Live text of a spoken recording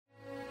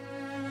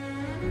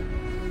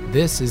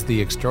This is The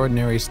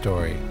Extraordinary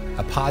Story,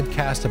 a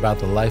podcast about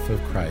the life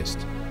of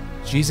Christ.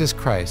 Jesus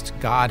Christ,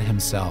 God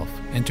Himself,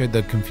 entered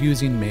the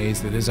confusing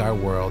maze that is our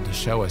world to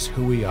show us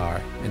who we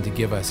are and to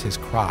give us His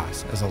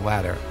cross as a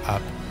ladder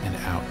up and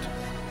out.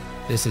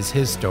 This is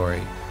His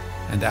story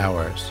and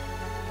ours,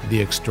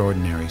 The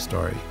Extraordinary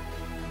Story.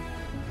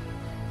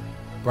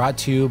 Brought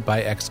to you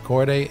by Ex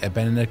Corde at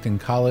Benedictine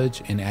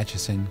College in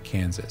Atchison,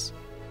 Kansas.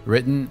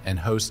 Written and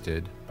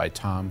hosted by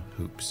Tom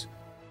Hoops.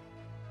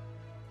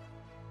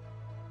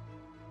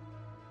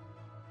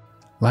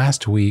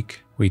 Last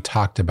week, we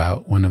talked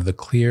about one of the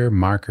clear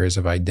markers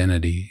of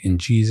identity in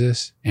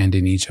Jesus and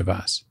in each of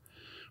us.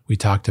 We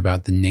talked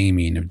about the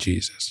naming of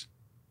Jesus.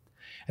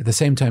 At the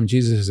same time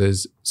Jesus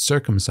is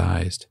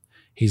circumcised,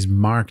 he's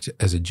marked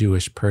as a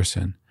Jewish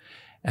person.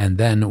 And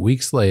then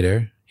weeks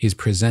later, he's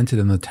presented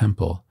in the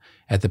temple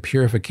at the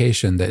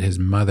purification that his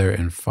mother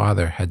and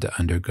father had to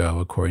undergo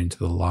according to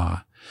the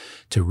law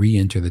to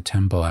re-enter the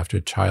temple after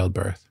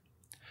childbirth.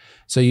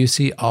 So you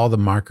see all the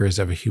markers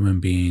of a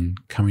human being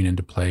coming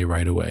into play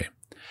right away.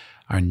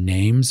 Our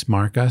names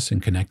mark us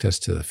and connect us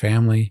to the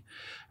family.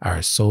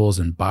 Our souls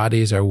and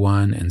bodies are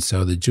one, and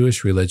so the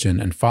Jewish religion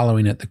and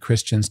following it, the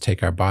Christians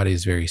take our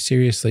bodies very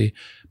seriously,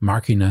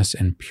 marking us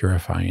and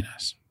purifying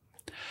us.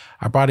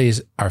 Our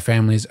bodies, our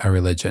families, our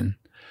religion,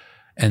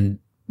 and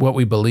what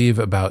we believe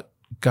about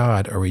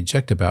God or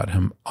reject about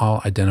Him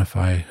all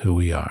identify who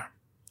we are.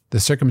 The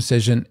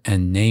circumcision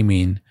and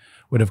naming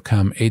would have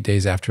come 8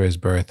 days after his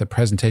birth. The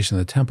presentation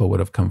of the temple would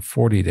have come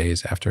 40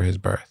 days after his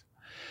birth.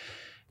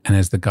 And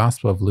as the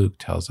Gospel of Luke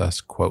tells us,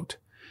 quote,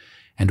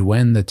 "And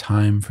when the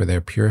time for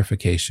their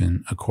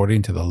purification,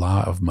 according to the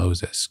law of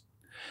Moses,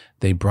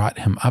 they brought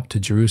him up to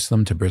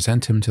Jerusalem to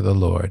present him to the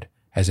Lord,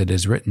 as it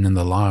is written in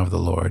the law of the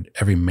Lord,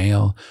 every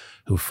male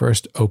who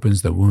first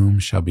opens the womb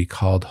shall be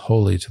called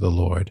holy to the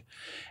Lord,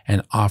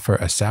 and offer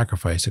a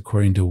sacrifice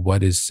according to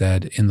what is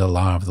said in the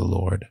law of the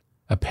Lord,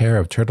 a pair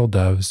of turtle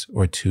doves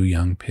or 2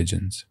 young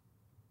pigeons."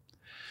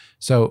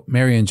 So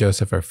Mary and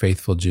Joseph are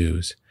faithful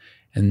Jews.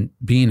 And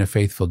being a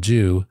faithful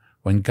Jew,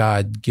 when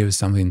God gives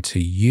something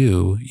to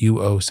you,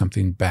 you owe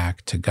something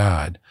back to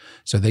God.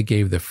 So they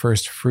gave the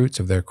first fruits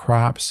of their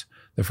crops,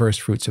 the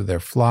first fruits of their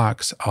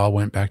flocks, all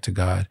went back to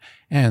God,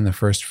 and the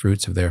first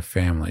fruits of their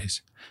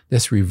families.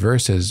 This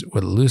reverses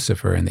what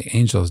Lucifer and the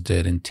angels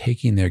did in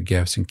taking their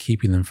gifts and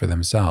keeping them for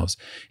themselves.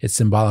 It's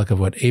symbolic of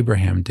what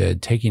Abraham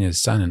did, taking his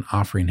son and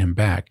offering him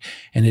back.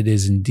 And it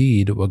is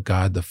indeed what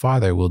God the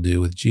Father will do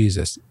with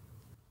Jesus.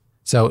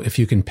 So if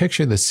you can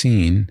picture the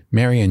scene,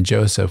 Mary and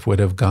Joseph would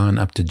have gone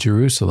up to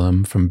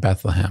Jerusalem from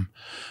Bethlehem,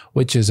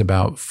 which is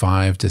about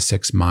 5 to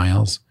 6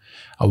 miles,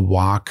 a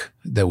walk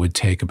that would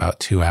take about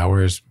 2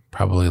 hours,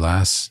 probably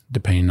less,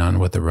 depending on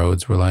what the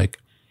roads were like.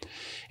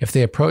 If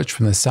they approached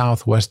from the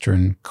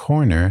southwestern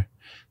corner,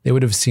 they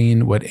would have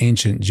seen what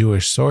ancient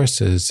Jewish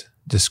sources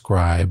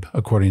describe,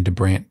 according to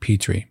Brant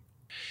Petrie.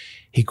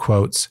 He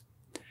quotes,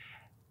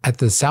 "At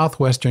the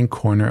southwestern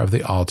corner of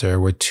the altar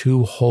were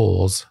 2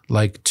 holes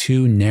like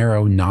 2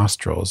 narrow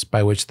nostrils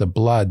by which the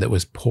blood that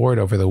was poured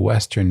over the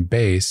western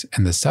base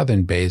and the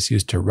southern base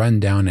used to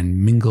run down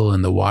and mingle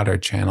in the water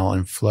channel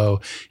and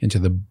flow into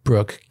the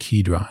brook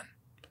Kidron."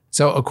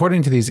 So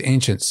according to these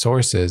ancient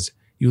sources,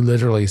 you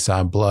literally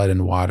saw blood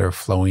and water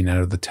flowing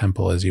out of the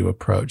temple as you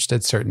approached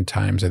at certain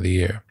times of the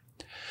year.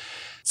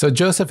 So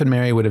Joseph and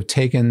Mary would have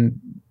taken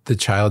the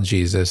child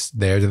Jesus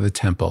there to the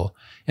temple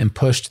and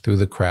pushed through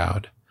the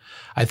crowd.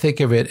 I think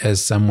of it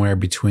as somewhere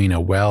between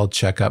a well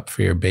checkup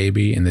for your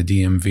baby in the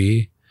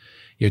DMV.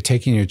 You're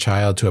taking your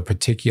child to a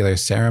particular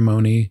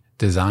ceremony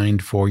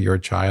designed for your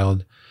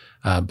child,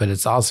 but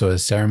it's also a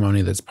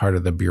ceremony that's part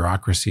of the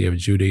bureaucracy of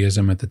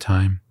Judaism at the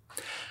time.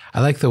 I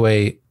like the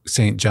way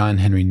St. John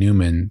Henry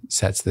Newman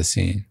sets the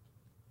scene.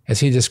 As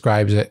he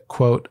describes it,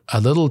 quote,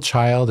 "A little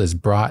child is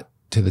brought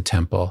to the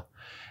temple,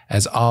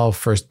 as all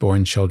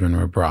firstborn children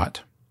were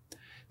brought.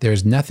 There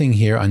is nothing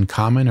here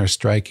uncommon or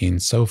striking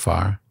so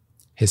far.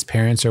 His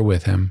parents are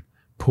with him,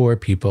 poor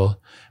people,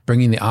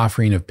 bringing the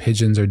offering of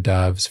pigeons or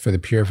doves for the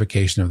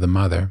purification of the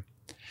mother.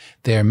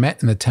 They are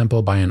met in the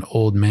temple by an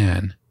old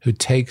man who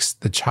takes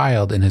the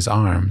child in his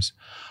arms,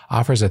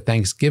 offers a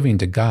thanksgiving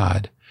to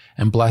God,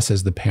 and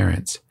blesses the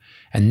parents,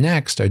 and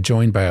next are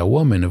joined by a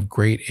woman of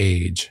great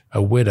age,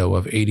 a widow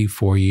of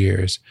 84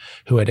 years,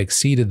 who had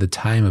exceeded the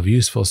time of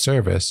useful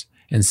service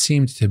and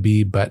seemed to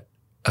be but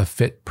a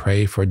fit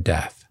prey for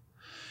death.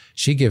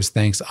 She gives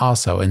thanks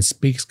also and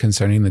speaks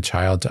concerning the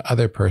child to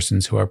other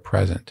persons who are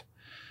present.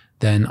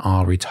 Then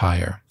all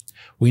retire.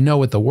 We know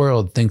what the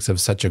world thinks of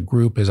such a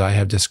group as I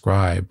have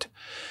described.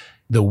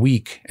 The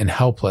weak and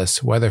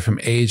helpless, whether from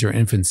age or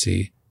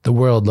infancy, the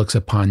world looks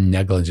upon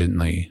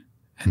negligently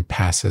and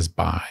passes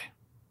by."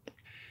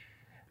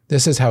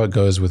 This is how it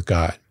goes with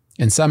God.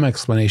 In some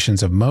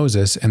explanations of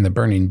Moses and the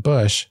burning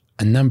bush,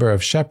 a number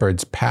of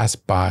shepherds pass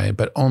by,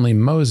 but only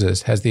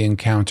Moses has the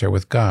encounter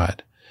with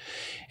God.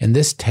 In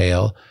this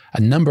tale,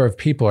 a number of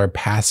people are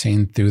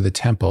passing through the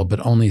temple,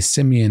 but only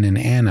Simeon and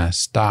Anna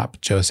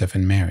stop Joseph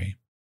and Mary.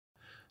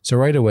 So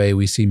right away,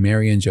 we see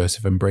Mary and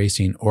Joseph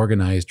embracing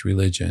organized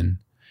religion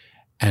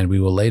and we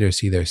will later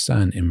see their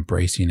son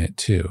embracing it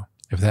too.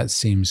 If that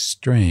seems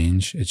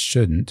strange, it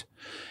shouldn't.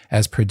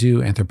 As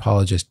Purdue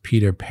anthropologist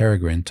Peter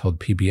Peregrine told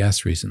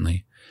PBS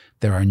recently,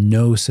 there are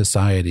no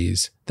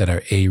societies that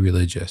are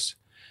a-religious.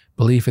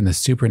 Belief in the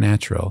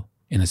supernatural,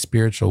 in a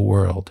spiritual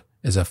world,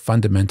 is a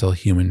fundamental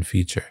human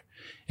feature.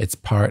 It's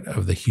part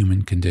of the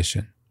human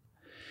condition.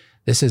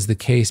 This is the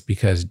case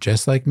because,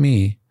 just like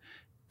me,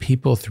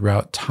 people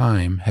throughout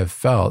time have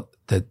felt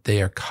that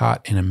they are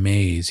caught in a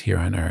maze here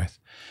on earth.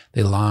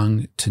 They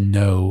long to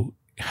know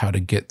how to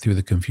get through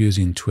the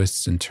confusing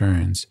twists and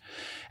turns,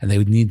 and they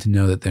would need to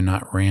know that they're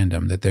not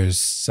random, that there's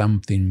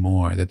something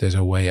more, that there's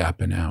a way up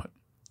and out.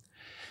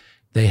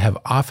 They have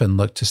often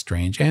looked to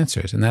strange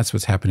answers, and that's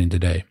what's happening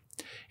today.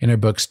 In her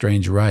book,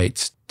 Strange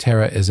Rites,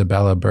 Tara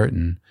Isabella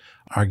Burton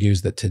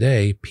argues that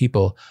today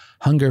people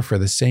hunger for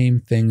the same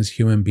things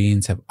human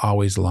beings have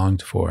always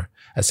longed for,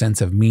 a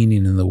sense of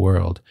meaning in the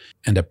world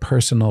and a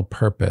personal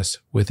purpose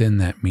within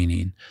that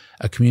meaning,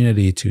 a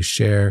community to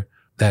share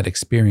that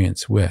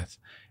experience with,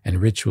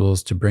 and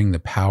rituals to bring the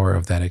power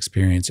of that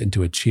experience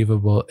into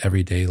achievable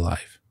everyday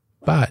life.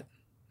 But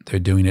they're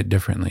doing it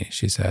differently,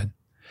 she said.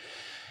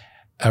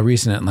 A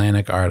recent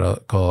Atlantic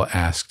article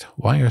asked,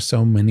 why are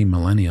so many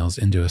millennials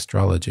into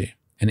astrology?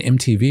 And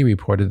MTV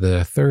reported that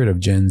a third of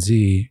Gen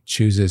Z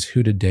chooses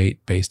who to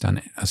date based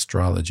on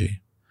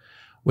astrology.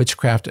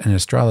 Witchcraft and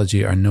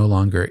astrology are no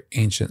longer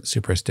ancient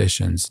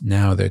superstitions.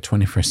 Now they're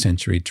 21st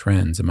century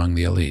trends among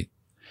the elite.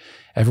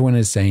 Everyone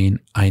is saying,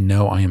 I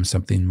know I am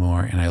something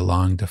more, and I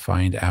long to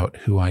find out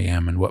who I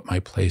am and what my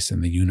place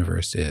in the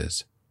universe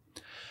is.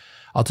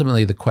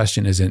 Ultimately, the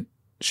question isn't,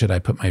 should I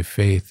put my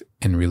faith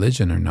in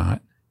religion or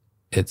not?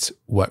 It's,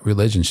 what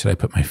religion should I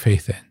put my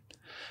faith in?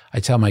 I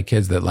tell my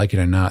kids that, like it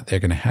or not, they're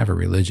going to have a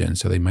religion,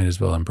 so they might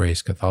as well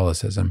embrace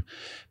Catholicism,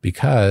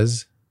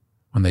 because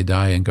when they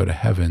die and go to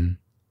heaven,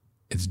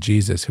 it's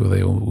Jesus who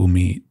they will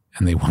meet,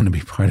 and they want to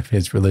be part of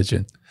his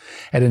religion.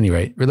 At any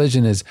rate,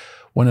 religion is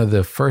one of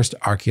the first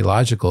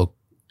archaeological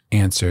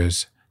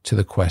answers to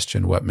the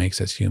question, what makes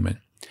us human?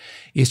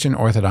 Eastern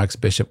Orthodox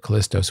Bishop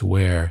Callistos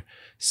Ware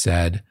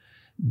said,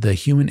 the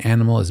human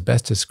animal is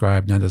best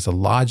described not as a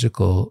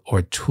logical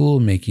or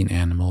tool-making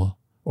animal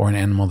or an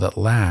animal that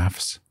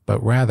laughs,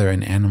 but rather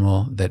an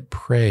animal that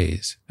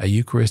prays, a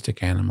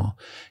Eucharistic animal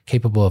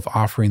capable of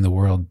offering the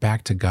world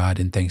back to God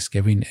in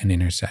thanksgiving and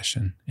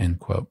intercession, end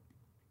quote.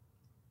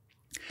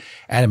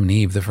 Adam and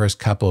Eve, the first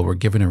couple, were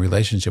given a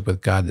relationship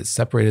with God that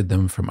separated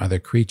them from other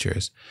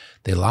creatures.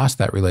 They lost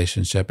that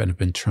relationship and have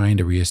been trying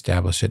to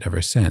reestablish it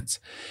ever since.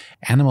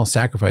 Animal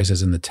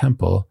sacrifices in the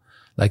temple,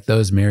 like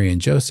those Mary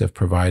and Joseph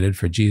provided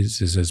for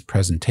Jesus'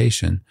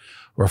 presentation,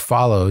 were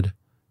followed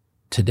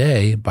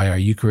today by our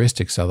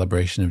Eucharistic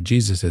celebration of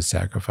Jesus'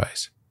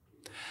 sacrifice.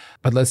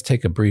 But let's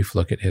take a brief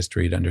look at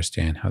history to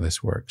understand how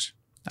this works.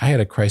 I had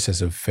a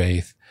crisis of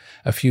faith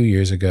a few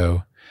years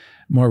ago,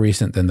 more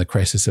recent than the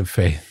crisis of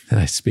faith that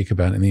I speak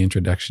about in the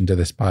introduction to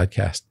this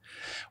podcast,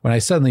 when I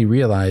suddenly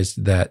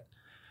realized that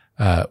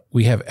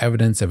we have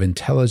evidence of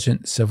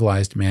intelligent,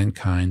 civilized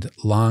mankind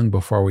long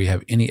before we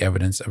have any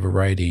evidence of a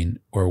writing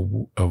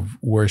or of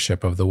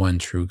worship of the one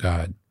true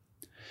God.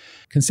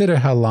 Consider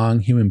how long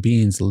human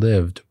beings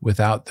lived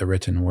without the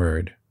written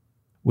word.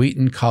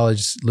 Wheaton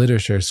College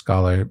literature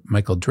scholar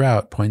Michael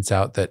Drought points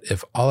out that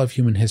if all of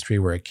human history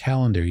were a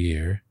calendar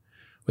year,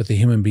 with the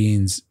human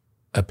beings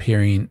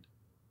appearing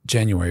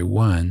January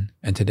 1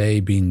 and today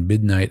being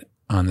midnight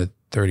on the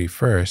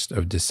 31st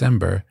of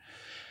December,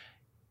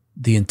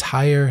 the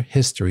entire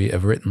history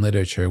of written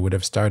literature would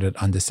have started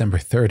on December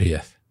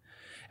 30th.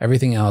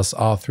 Everything else,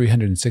 all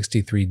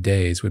 363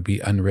 days, would be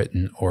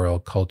unwritten oral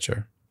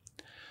culture.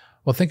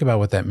 Well, think about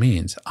what that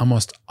means.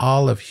 Almost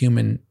all of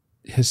human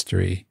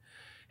history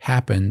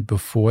happened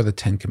before the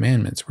Ten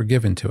Commandments were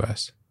given to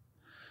us.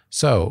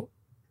 So,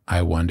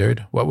 I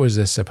wondered, what was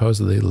this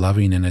supposedly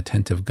loving and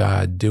attentive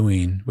God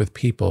doing with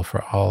people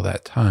for all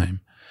that time?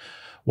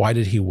 Why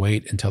did he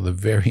wait until the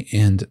very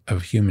end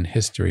of human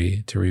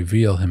history to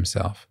reveal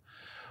himself?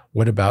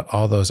 What about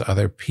all those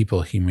other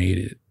people he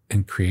made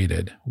and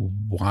created?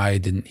 Why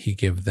didn't he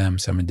give them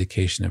some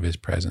indication of his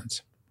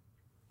presence?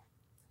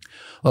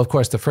 Well, of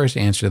course, the first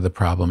answer to the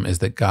problem is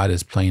that God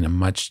is playing a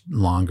much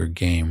longer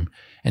game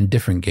and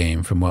different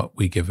game from what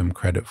we give him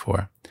credit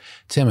for.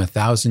 To him,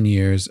 1,000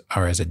 years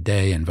are as a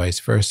day and vice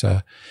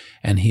versa,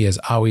 and he has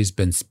always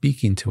been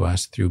speaking to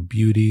us through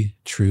beauty,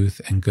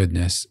 truth, and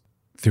goodness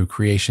through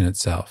creation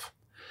itself.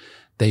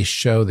 They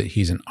show that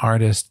he's an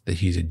artist, that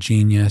he's a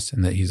genius,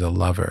 and that he's a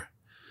lover.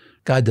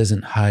 God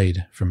doesn't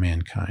hide from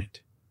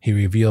mankind. He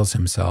reveals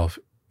himself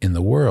in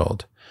the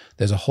world.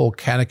 There's a whole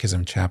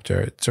catechism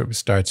chapter, it sort of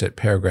starts at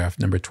paragraph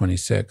number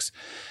 26,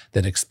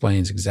 that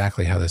explains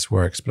exactly how this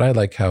works. But I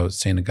like how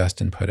St.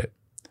 Augustine put it.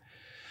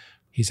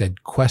 He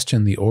said,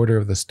 question the order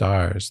of the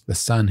stars, the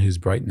sun whose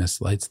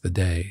brightness lights the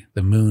day,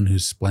 the moon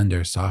whose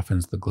splendor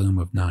softens the gloom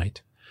of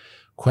night.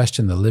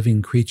 Question the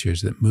living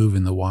creatures that move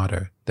in the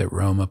water, that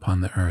roam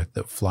upon the earth,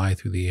 that fly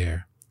through the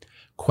air.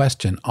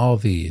 Question all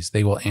these,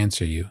 they will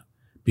answer you.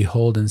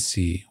 Behold and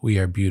see, we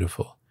are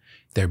beautiful.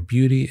 Their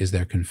beauty is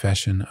their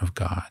confession of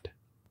God.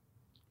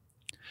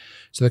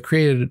 So the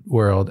created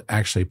world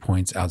actually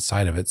points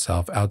outside of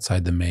itself,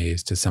 outside the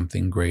maze, to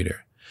something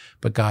greater.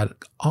 But God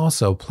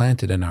also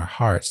planted in our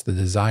hearts the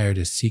desire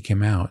to seek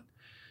him out,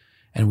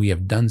 and we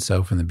have done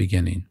so from the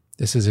beginning.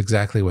 This is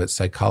exactly what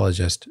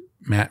psychologist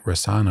Matt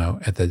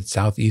Rossano at the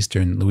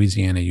Southeastern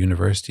Louisiana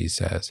University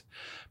says,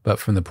 but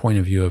from the point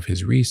of view of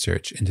his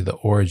research into the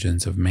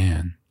origins of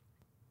man.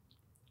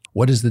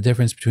 What is the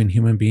difference between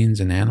human beings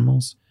and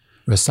animals?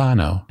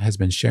 Rossano has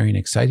been sharing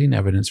exciting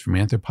evidence from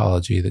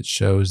anthropology that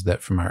shows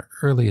that from our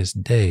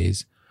earliest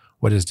days,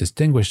 what has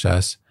distinguished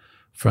us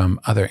from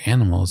other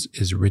animals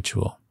is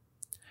ritual.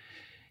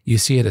 You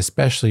see it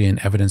especially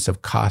in evidence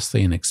of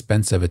costly and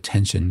expensive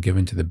attention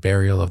given to the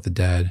burial of the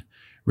dead,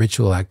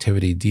 ritual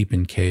activity deep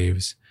in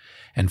caves,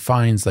 and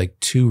finds like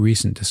two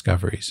recent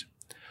discoveries.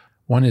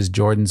 One is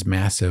Jordan's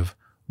massive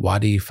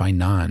Wadi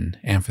Fainan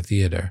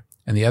amphitheater,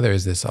 and the other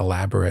is this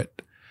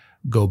elaborate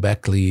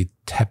Göbekli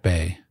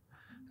Tepe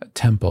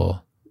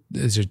temple.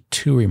 These are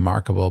two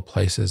remarkable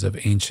places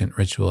of ancient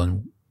ritual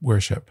and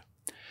worship.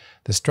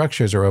 The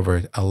structures are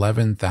over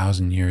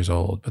 11,000 years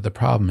old, but the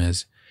problem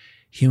is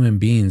human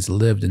beings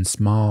lived in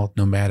small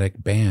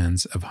nomadic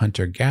bands of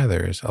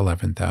hunter-gatherers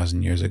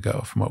 11,000 years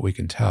ago, from what we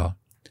can tell.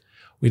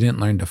 We didn't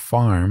learn to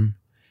farm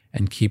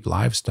and keep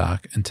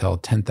livestock until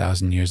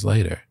 10,000 years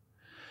later.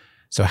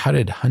 So how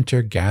did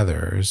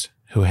hunter-gatherers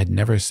who had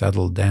never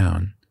settled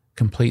down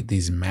complete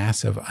these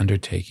massive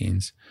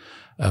undertakings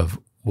of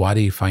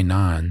Wadi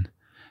Fainan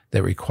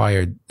that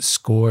required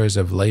scores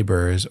of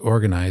laborers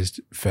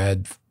organized,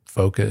 fed,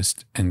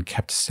 focused, and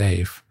kept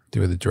safe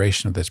through the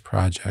duration of this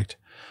project,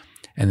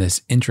 and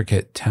this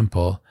intricate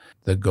temple,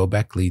 the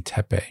Göbekli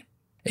Tepe?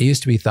 It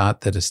used to be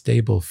thought that a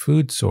stable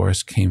food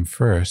source came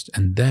first,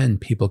 and then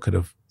people could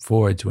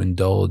afford to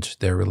indulge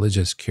their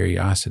religious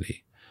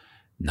curiosity.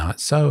 Not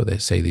so, they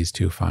say these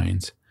two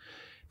finds.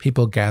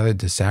 People gathered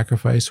to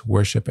sacrifice,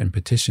 worship, and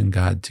petition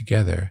God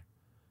together,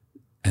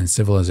 and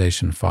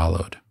civilization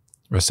followed.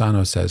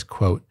 Rossano says,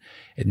 quote,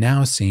 "It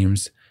now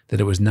seems that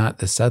it was not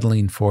the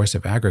settling force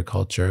of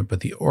agriculture, but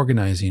the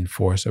organizing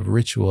force of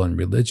ritual and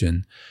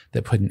religion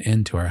that put an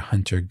end to our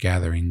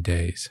hunter-gathering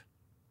days."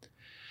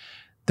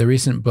 The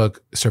recent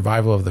book,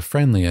 Survival of the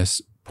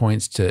Friendliest,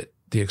 points to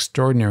the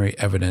extraordinary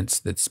evidence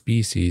that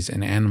species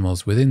and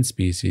animals within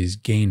species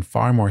gain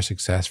far more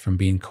success from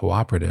being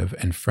cooperative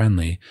and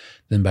friendly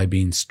than by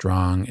being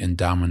strong and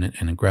dominant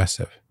and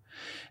aggressive.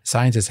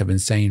 Scientists have been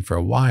saying for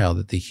a while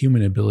that the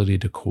human ability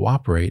to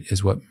cooperate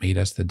is what made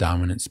us the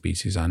dominant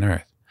species on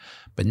Earth.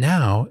 But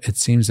now it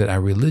seems that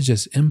our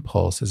religious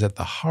impulse is at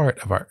the heart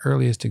of our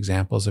earliest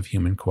examples of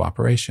human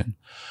cooperation.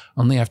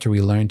 Only after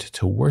we learned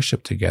to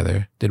worship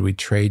together did we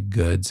trade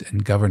goods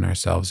and govern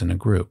ourselves in a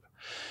group.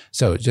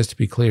 So just to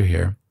be clear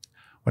here,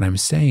 what I'm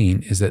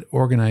saying is that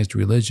organized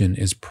religion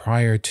is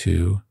prior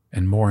to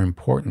and more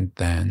important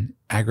than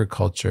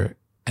agriculture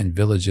and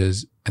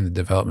villages and the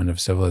development of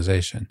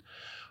civilization.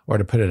 Or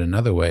to put it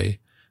another way,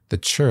 the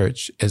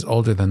church is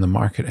older than the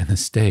market and the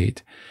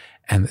state,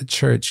 and the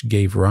church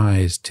gave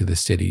rise to the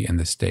city and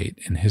the state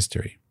in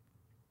history.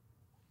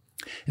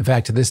 In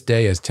fact, to this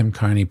day, as Tim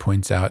Carney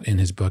points out in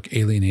his book,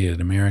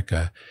 Alienated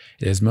America,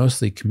 it is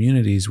mostly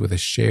communities with a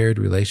shared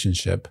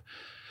relationship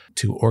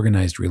to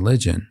organized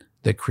religion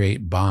that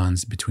create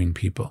bonds between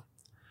people.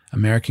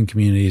 American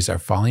communities are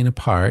falling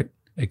apart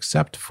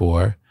except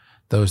for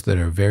those that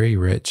are very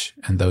rich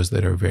and those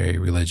that are very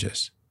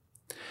religious.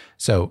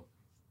 So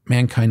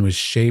mankind was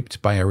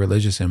shaped by a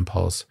religious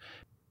impulse,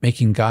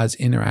 making God's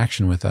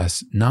interaction with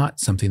us not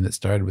something that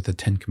started with the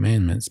Ten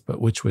Commandments,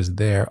 but which was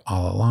there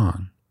all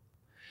along.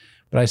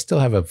 But I still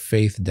have a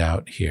faith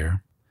doubt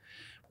here.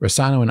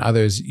 Rossano and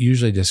others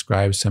usually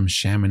describe some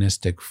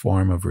shamanistic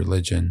form of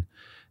religion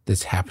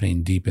that's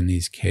happening deep in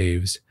these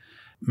caves.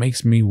 It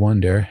makes me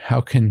wonder, how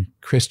can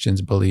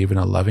Christians believe in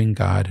a loving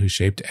God who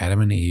shaped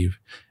Adam and Eve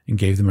and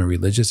gave them a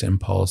religious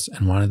impulse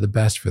and wanted the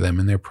best for them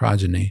and their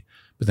progeny,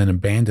 but then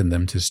abandoned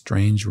them to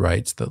strange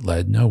rites that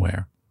led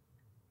nowhere?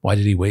 Why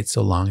did he wait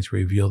so long to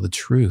reveal the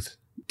truth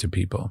to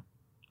people?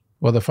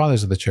 Well, the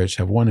fathers of the church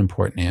have one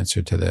important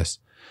answer to this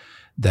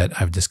that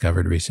I've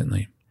discovered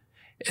recently.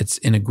 It's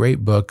in a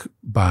great book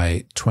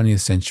by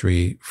 20th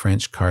century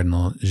French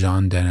Cardinal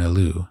Jean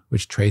Danelou,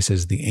 which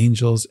traces the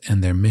angels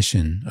and their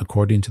mission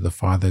according to the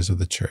fathers of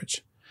the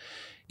church.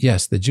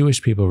 Yes, the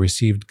Jewish people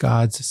received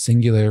God's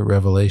singular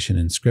revelation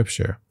in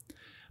Scripture,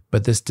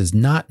 but this does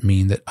not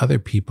mean that other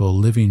people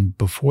living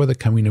before the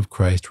coming of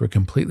Christ were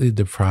completely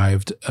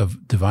deprived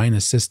of divine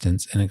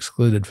assistance and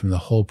excluded from the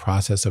whole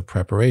process of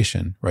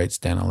preparation, writes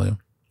Danelou.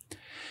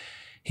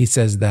 He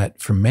says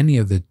that for many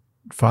of the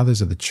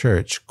fathers of the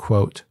church,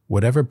 quote,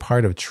 "whatever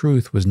part of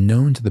truth was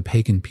known to the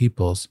pagan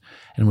peoples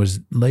and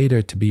was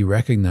later to be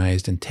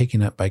recognized and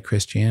taken up by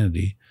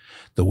Christianity,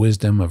 the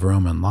wisdom of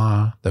Roman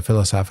law, the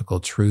philosophical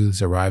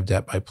truths arrived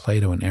at by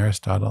Plato and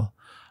Aristotle,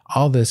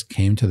 all this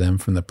came to them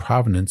from the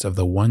providence of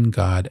the one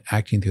God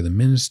acting through the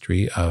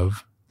ministry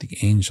of the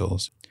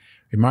angels."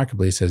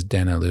 Remarkably, says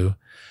Danelou,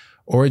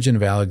 Origen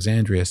of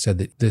Alexandria said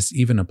that this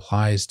even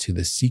applies to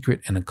the secret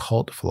and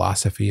occult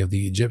philosophy of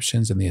the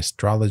Egyptians and the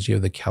astrology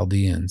of the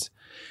Chaldeans,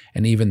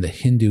 and even the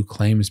Hindu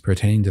claims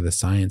pertaining to the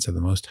science of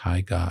the Most High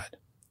God.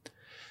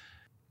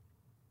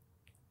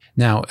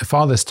 Now, if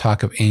all this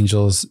talk of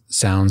angels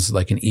sounds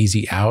like an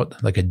easy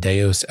out, like a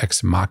deus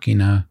ex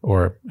machina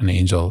or an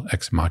angel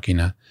ex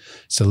machina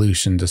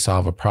solution to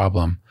solve a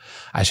problem,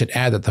 I should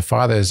add that the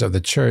fathers of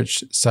the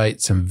church cite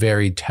some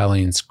very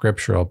telling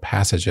scriptural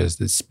passages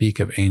that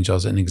speak of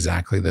angels in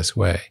exactly this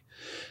way.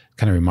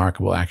 Kind of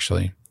remarkable,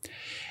 actually.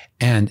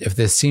 And if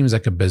this seems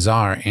like a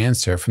bizarre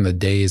answer from the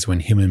days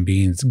when human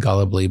beings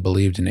gullibly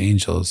believed in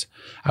angels,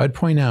 I would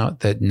point out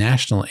that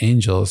national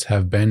angels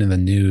have been in the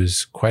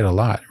news quite a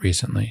lot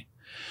recently.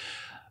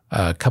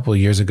 A couple of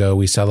years ago,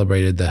 we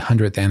celebrated the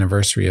 100th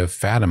anniversary of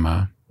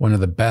Fatima, one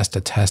of the best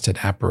attested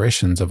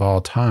apparitions of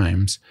all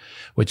times,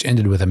 which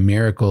ended with a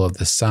miracle of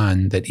the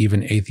sun that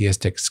even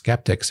atheistic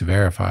skeptics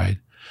verified.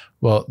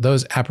 Well,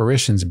 those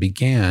apparitions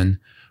began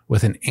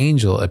with an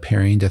angel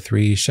appearing to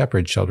 3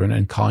 shepherd children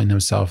and calling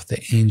himself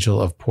the Angel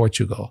of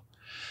Portugal.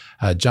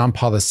 John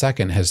Paul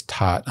II has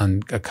taught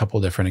on a couple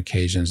different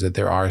occasions that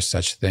there are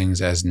such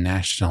things as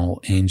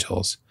national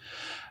angels.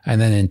 And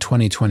then in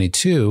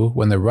 2022,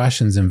 when the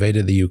Russians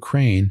invaded the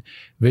Ukraine,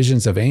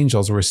 visions of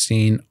angels were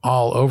seen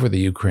all over the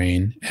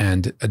Ukraine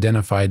and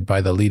identified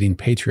by the leading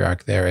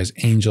patriarch there as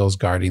angels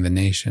guarding the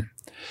nation.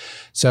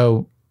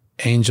 So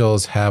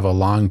angels have a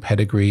long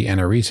pedigree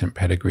and a recent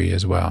pedigree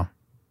as well.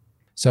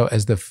 So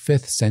as the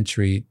 5th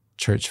century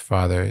church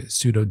father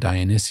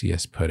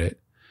Pseudo-Dionysius put it,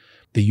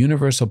 the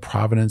universal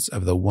providence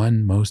of the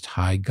one most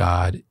high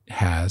God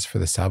has, for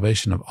the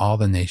salvation of all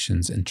the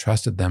nations,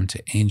 entrusted them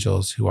to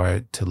angels who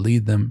are to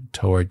lead them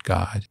toward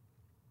God.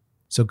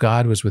 So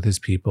God was with his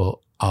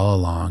people all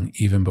along,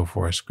 even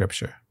before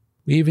Scripture.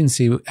 We even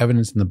see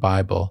evidence in the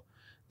Bible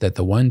that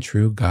the one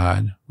true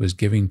God was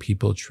giving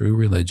people true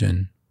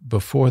religion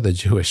before the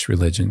Jewish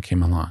religion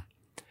came along.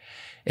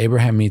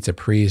 Abraham meets a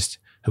priest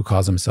who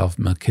calls himself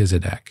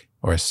Melchizedek,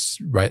 or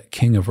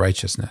king of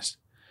righteousness.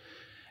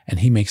 And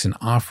he makes an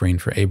offering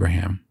for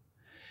Abraham.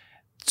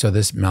 So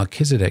this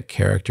Melchizedek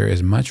character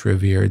is much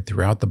revered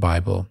throughout the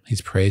Bible.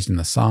 He's praised in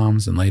the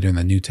Psalms and later in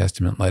the New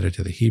Testament letter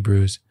to the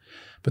Hebrews.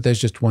 But there's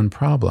just one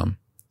problem.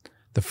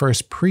 The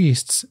first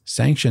priests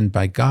sanctioned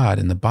by God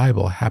in the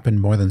Bible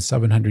happened more than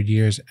 700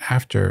 years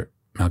after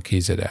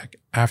Melchizedek,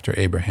 after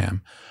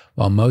Abraham,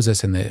 while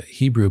Moses and the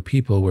Hebrew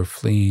people were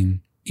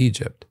fleeing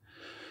Egypt.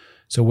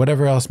 So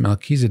whatever else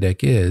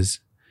Melchizedek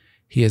is,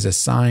 he is a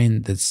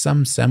sign that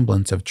some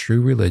semblance of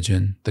true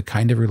religion, the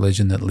kind of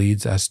religion that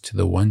leads us to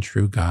the one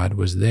true God,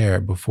 was there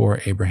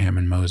before Abraham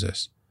and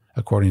Moses,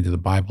 according to the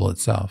Bible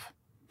itself.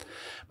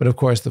 But of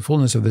course, the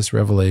fullness of this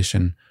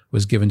revelation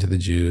was given to the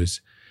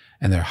Jews,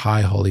 and their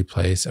high holy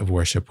place of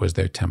worship was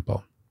their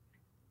temple.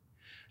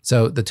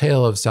 So the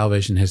tale of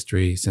salvation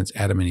history since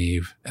Adam and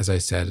Eve, as I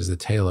said, is the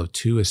tale of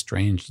 2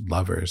 estranged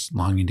lovers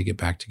longing to get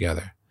back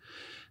together.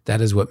 That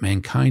is what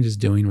mankind is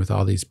doing with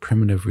all these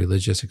primitive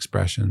religious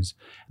expressions,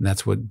 and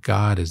that's what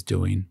God is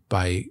doing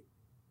by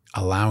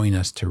allowing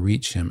us to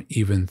reach him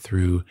even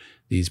through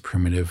these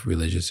primitive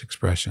religious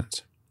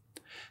expressions.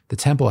 The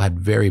temple had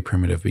very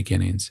primitive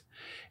beginnings.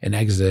 In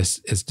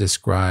Exodus, it's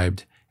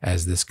described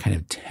as this kind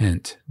of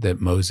tent that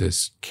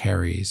Moses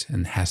carries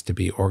and has to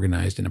be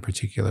organized in a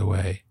particular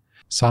way.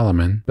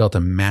 Solomon built a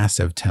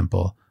massive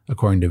temple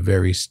according to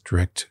very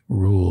strict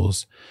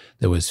rules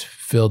that was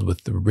filled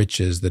with the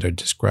riches that are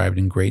described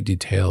in great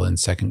detail in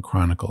 2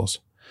 Chronicles.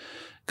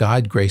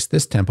 God graced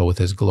this temple with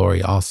his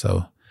glory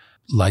also,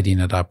 lighting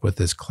it up with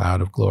this cloud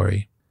of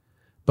glory.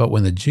 But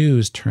when the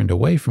Jews turned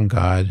away from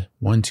God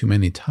one too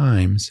many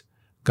times,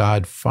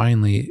 God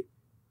finally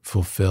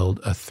fulfilled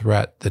a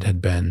threat that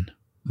had been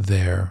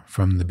there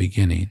from the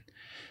beginning,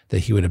 that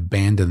he would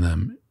abandon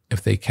them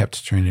if they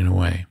kept turning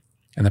away.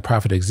 And the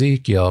prophet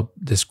Ezekiel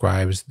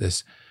describes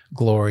this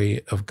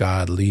glory of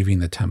God leaving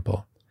the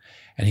temple.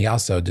 And he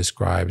also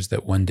describes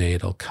that one day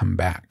it'll come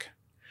back.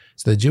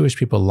 So the Jewish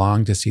people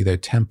long to see their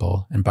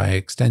temple, and by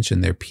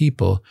extension their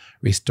people,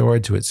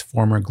 restored to its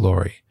former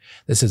glory.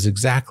 This is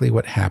exactly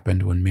what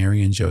happened when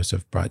Mary and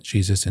Joseph brought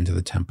Jesus into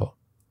the temple.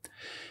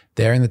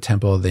 There in the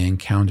temple, they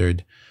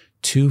encountered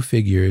 2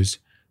 figures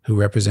who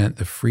represent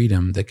the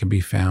freedom that can be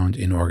found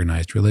in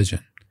organized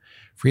religion.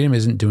 Freedom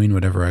isn't doing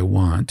whatever I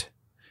want.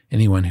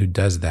 Anyone who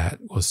does that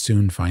will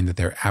soon find that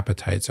their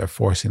appetites are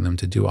forcing them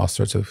to do all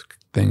sorts of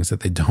things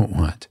that they don't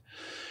want.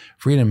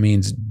 Freedom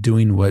means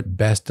doing what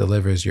best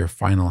delivers your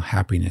final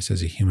happiness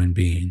as a human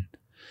being.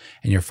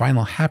 And your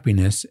final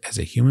happiness as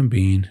a human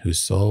being whose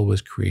soul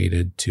was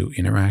created to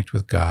interact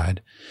with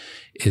God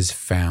is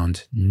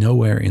found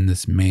nowhere in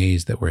this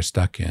maze that we're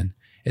stuck in.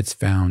 It's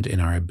found in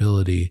our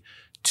ability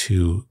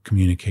to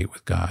communicate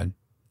with God.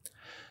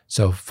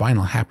 So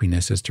final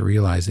happiness is to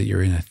realize that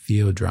you're in a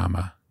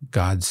theodrama,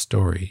 God's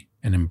story,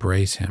 and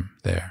embrace him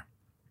there.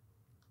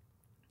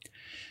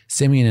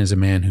 Simeon is a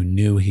man who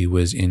knew he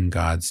was in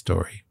God's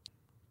story.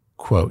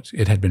 Quote,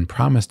 "It had been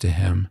promised to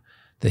him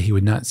that he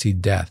would not see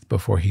death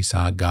before he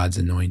saw God's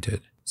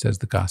anointed," says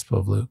the Gospel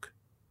of Luke.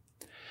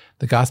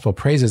 The gospel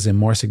praises him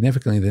more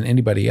significantly than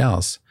anybody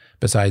else,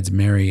 besides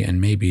Mary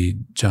and maybe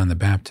John the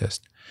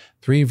Baptist.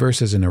 3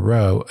 verses in a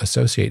row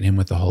associate him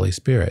with the Holy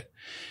Spirit.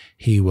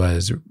 He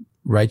was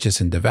righteous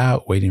and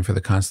devout, waiting for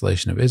the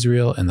consolation of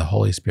Israel, and the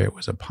Holy Spirit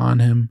was upon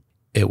him.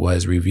 It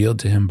was revealed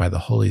to him by the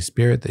Holy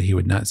Spirit that he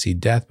would not see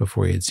death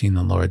before he had seen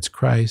the Lord's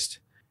Christ.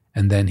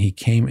 And then he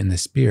came in the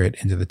Spirit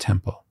into the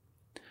temple.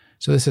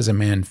 So this is a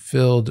man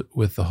filled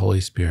with the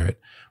Holy Spirit,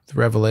 with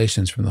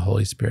revelations from the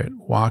Holy Spirit,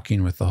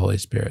 walking with the Holy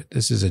Spirit.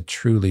 This is a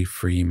truly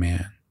free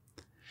man.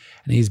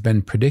 And he's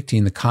been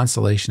predicting the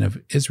consolation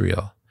of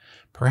Israel.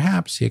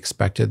 Perhaps he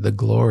expected the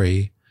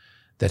glory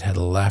that had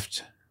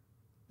left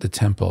the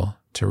temple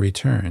to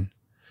return.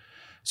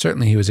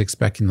 Certainly he was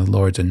expecting the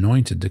Lord's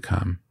anointed to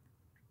come.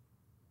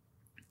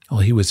 Well,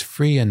 he was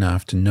free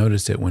enough to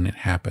notice it when it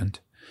happened.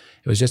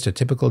 It was just a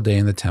typical day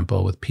in the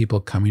temple with people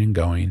coming and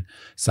going,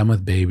 some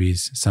with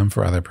babies, some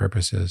for other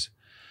purposes.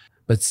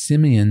 But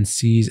Simeon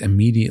sees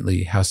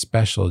immediately how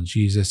special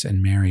Jesus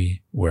and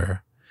Mary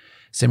were.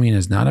 Simeon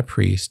is not a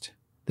priest.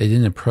 They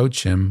didn't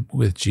approach him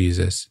with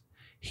Jesus.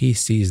 He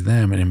sees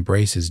them and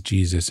embraces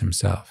Jesus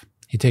himself.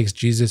 He takes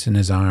Jesus in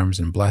his arms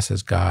and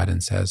blesses God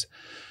and says,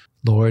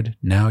 "Lord,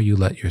 now you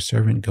let your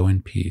servant go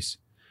in peace.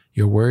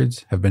 Your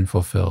words have been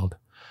fulfilled.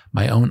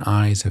 My own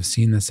eyes have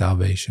seen the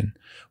salvation,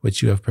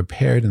 which you have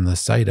prepared in the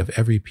sight of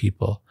every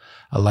people,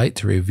 a light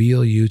to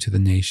reveal you to the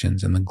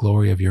nations and the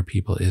glory of your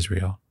people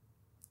Israel."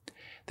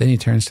 Then he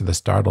turns to the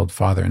startled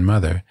father and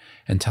mother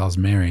and tells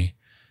Mary,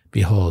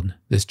 "Behold,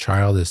 this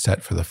child is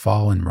set for the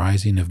fall and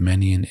rising of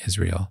many in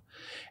Israel,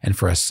 and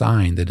for a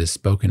sign that is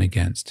spoken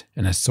against,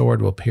 and a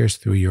sword will pierce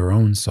through your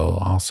own soul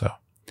also,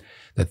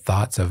 that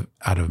thoughts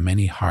out of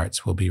many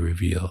hearts will be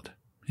revealed."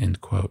 End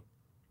quote.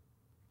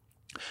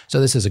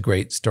 So this is a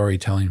great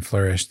storytelling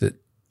flourish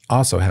that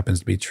also happens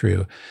to be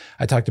true.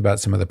 I talked about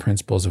some of the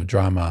principles of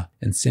drama,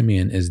 and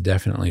Simeon is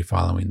definitely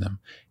following them.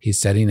 He's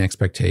setting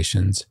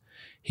expectations.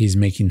 He's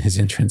making his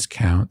entrance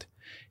count.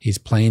 He's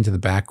playing to the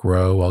back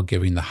row while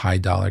giving the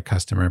high-dollar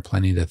customer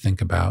plenty to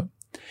think about.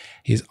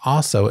 He's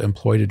also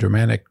employed a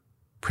dramatic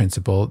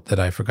principle that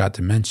I forgot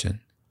to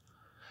mention.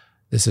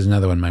 This is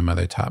another one my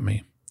mother taught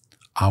me.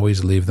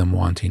 Always leave them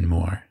wanting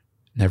more.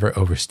 Never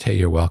overstay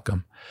your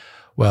welcome.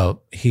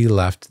 Well, he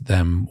left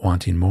them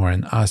wanting more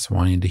and us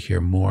wanting to hear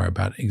more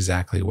about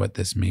exactly what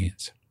this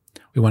means.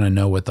 We want to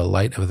know what the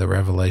light of the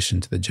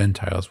revelation to the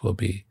Gentiles will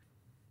be.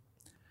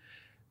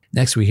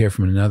 Next, we hear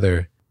from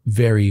another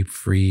very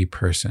free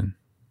person.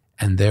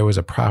 And there was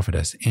a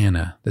prophetess,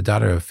 Anna, the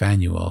daughter of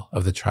Phanuel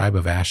of the tribe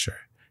of Asher.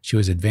 She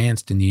was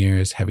advanced in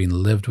years, having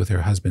lived with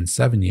her husband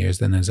 7 years,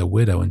 then as a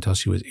widow until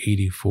she was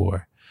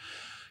 84.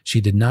 She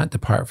did not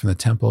depart from the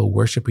temple,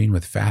 worshiping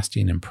with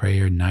fasting and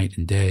prayer night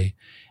and day.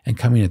 And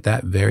coming at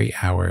that very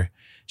hour,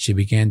 she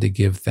began to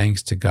give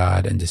thanks to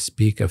God and to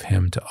speak of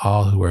him to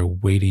all who were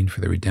waiting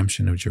for the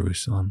redemption of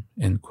Jerusalem.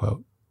 End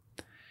quote.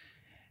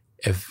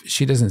 If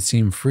she doesn't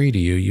seem free to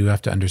you, you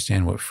have to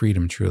understand what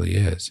freedom truly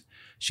is.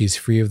 She's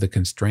free of the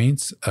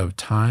constraints of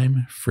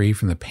time, free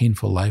from the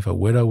painful life a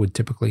widow would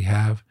typically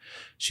have.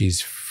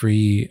 She's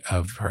free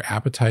of her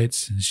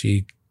appetites.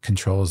 She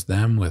controls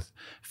them with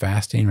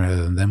fasting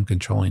rather than them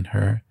controlling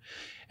her,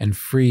 and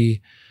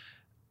free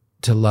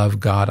to love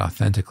God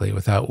authentically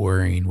without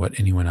worrying what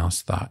anyone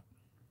else thought.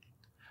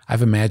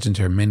 I've imagined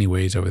her many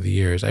ways over the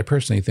years. I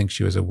personally think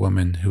she was a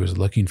woman who was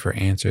looking for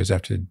answers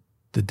after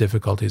the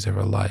difficulties of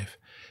her life,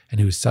 and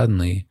who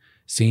suddenly,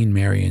 seeing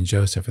Mary and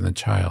Joseph and the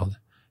child,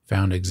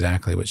 found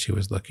exactly what she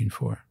was looking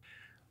for.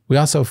 We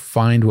also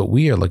find what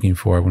we are looking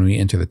for when we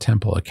enter the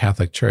temple, a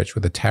Catholic church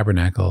with a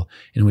tabernacle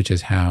in which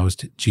is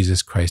housed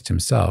Jesus Christ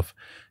himself,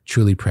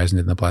 truly present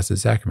in the Blessed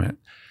Sacrament.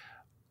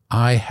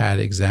 I had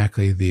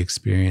exactly the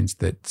experience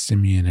that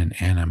Simeon and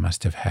Anna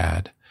must have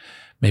had,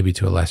 maybe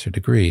to a lesser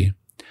degree,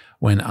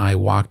 when I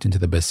walked into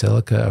the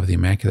Basilica of the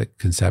Immaculate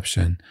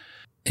Conception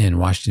in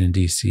Washington,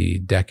 D.C.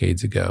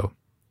 decades ago.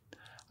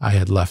 I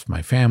had left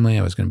my family.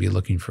 I was going to be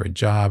looking for a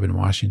job in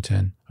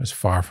Washington. I was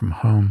far from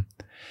home.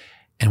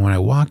 And when I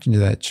walked into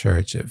that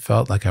church, it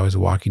felt like I was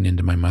walking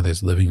into my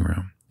mother's living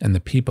room, and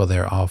the people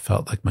there all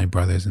felt like my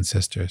brothers and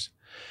sisters.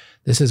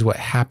 This is what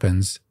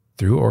happens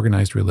through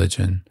organized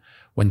religion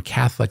when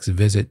Catholics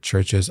visit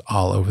churches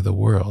all over the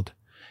world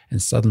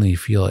and suddenly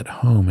feel at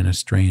home in a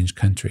strange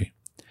country.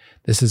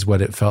 This is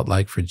what it felt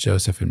like for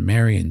Joseph and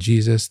Mary and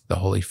Jesus, the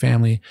Holy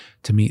Family,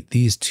 to meet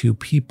these two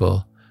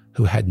people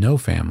who had no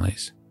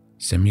families.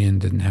 Simeon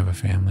didn't have a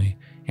family.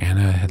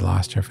 Anna had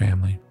lost her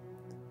family.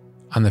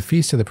 On the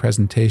Feast of the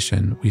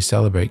Presentation, we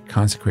celebrate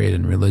consecrated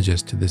and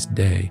religious to this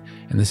day,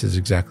 and this is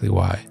exactly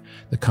why.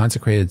 The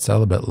consecrated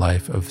celibate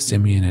life of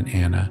Simeon and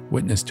Anna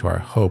witness to our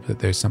hope that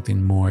there's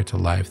something more to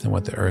life than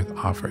what the earth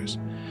offers.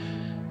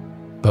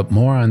 But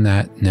more on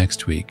that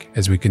next week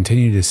as we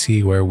continue to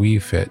see where we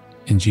fit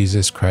in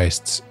Jesus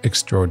Christ's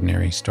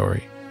extraordinary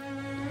story.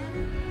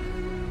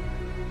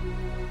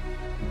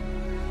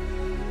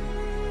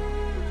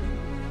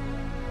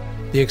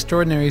 The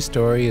Extraordinary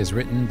Story is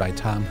written by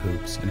Tom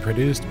Hoops and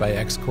produced by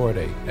Ex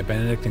Corde at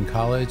Benedictine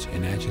College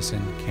in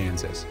Atchison,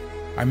 Kansas.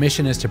 Our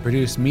mission is to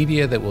produce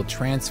media that will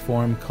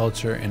transform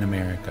culture in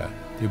America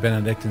through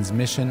Benedictine's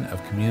mission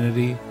of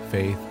community,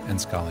 faith, and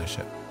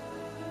scholarship.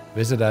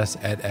 Visit us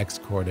at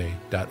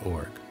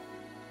xcorde.org.